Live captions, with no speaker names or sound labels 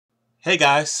Hey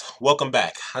guys, welcome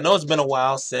back. I know it's been a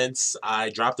while since I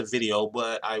dropped a video,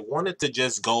 but I wanted to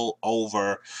just go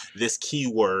over this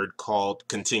keyword called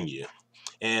continue.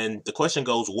 And the question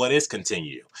goes, what is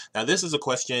continue? Now, this is a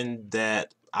question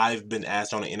that I've been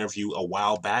asked on an interview a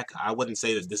while back. I wouldn't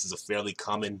say that this is a fairly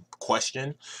common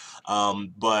question,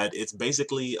 but it's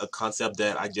basically a concept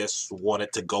that I just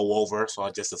wanted to go over. So I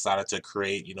just decided to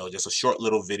create, just a short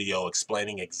little video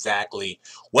explaining exactly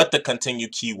what the continue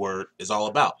keyword is all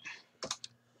about.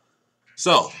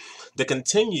 So, the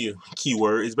continue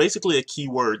keyword is basically a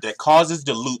keyword that causes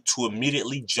the loop to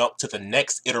immediately jump to the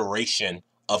next iteration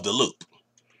of the loop.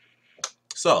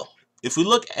 So, if we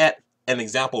look at an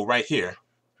example right here,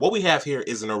 what we have here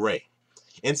is an array.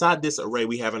 Inside this array,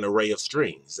 we have an array of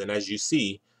strings. And as you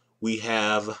see, we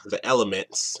have the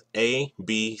elements A,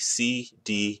 B, C,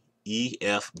 D, E,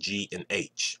 F, G, and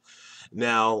H.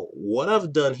 Now, what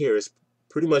I've done here is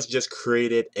pretty much just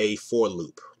created a for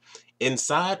loop.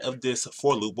 Inside of this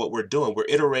for loop, what we're doing, we're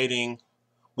iterating,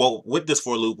 well, with this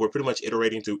for loop, we're pretty much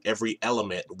iterating through every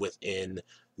element within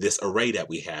this array that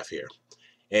we have here.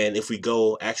 And if we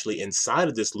go actually inside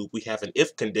of this loop, we have an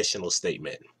if conditional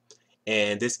statement.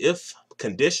 And this if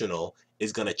conditional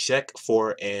is going to check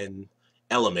for an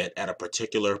element at a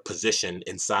particular position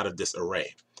inside of this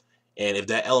array. And if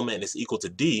that element is equal to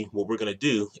D, what we're going to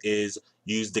do is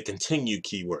use the continue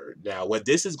keyword. Now, what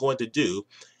this is going to do,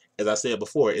 as I said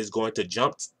before, is going to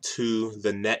jump to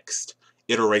the next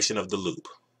iteration of the loop.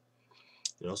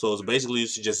 So it's basically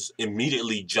to just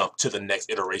immediately jump to the next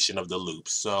iteration of the loop.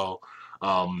 So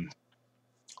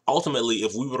ultimately,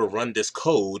 if we were to run this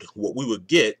code, what we would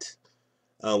get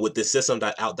with the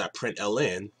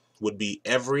system.out.println would be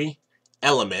every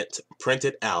element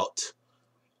printed out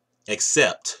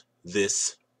except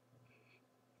this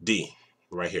D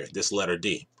right here, this letter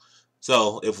D.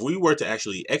 So if we were to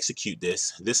actually execute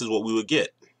this, this is what we would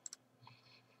get.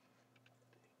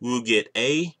 We would get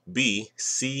A, B,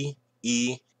 C,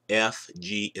 E, F,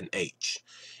 G, and H.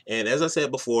 And as I said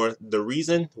before, the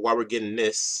reason why we're getting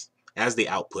this as the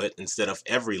output instead of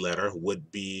every letter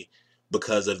would be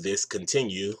because of this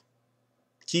continue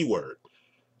keyword.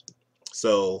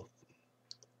 So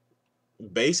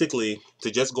basically,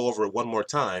 to just go over it one more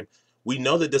time, we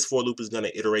know that this for loop is going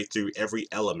to iterate through every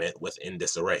element within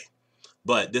this array.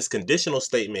 But this conditional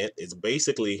statement is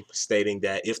basically stating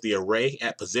that if the array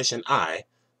at position I,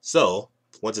 so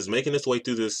once it's making its way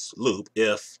through this loop,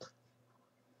 if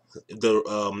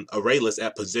the array list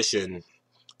at position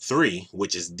 3,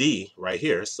 which is D right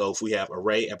here, so if we have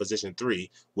array at position 3,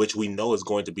 which we know is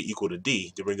going to be equal to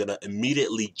D, then we're going to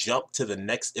immediately jump to the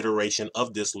next iteration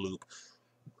of this loop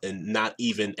and not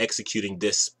even executing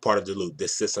this part of the loop,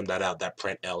 this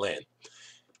system.out.println.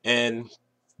 And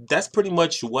that's pretty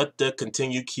much what the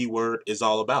continue keyword is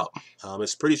all about.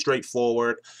 It's pretty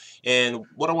straightforward. And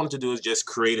what I wanted to do is just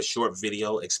create a short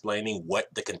video explaining what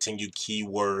the continue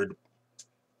keyword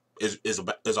is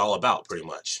all about, pretty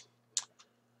much.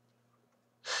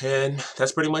 And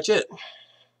that's pretty much it.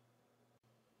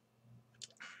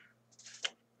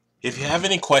 If you have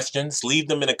any questions, leave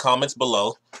them in the comments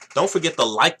below. Don't forget to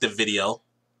like the video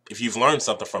if you've learned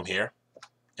something from here.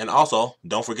 And also,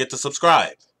 don't forget to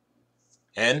subscribe.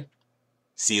 And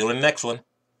see you in the next one.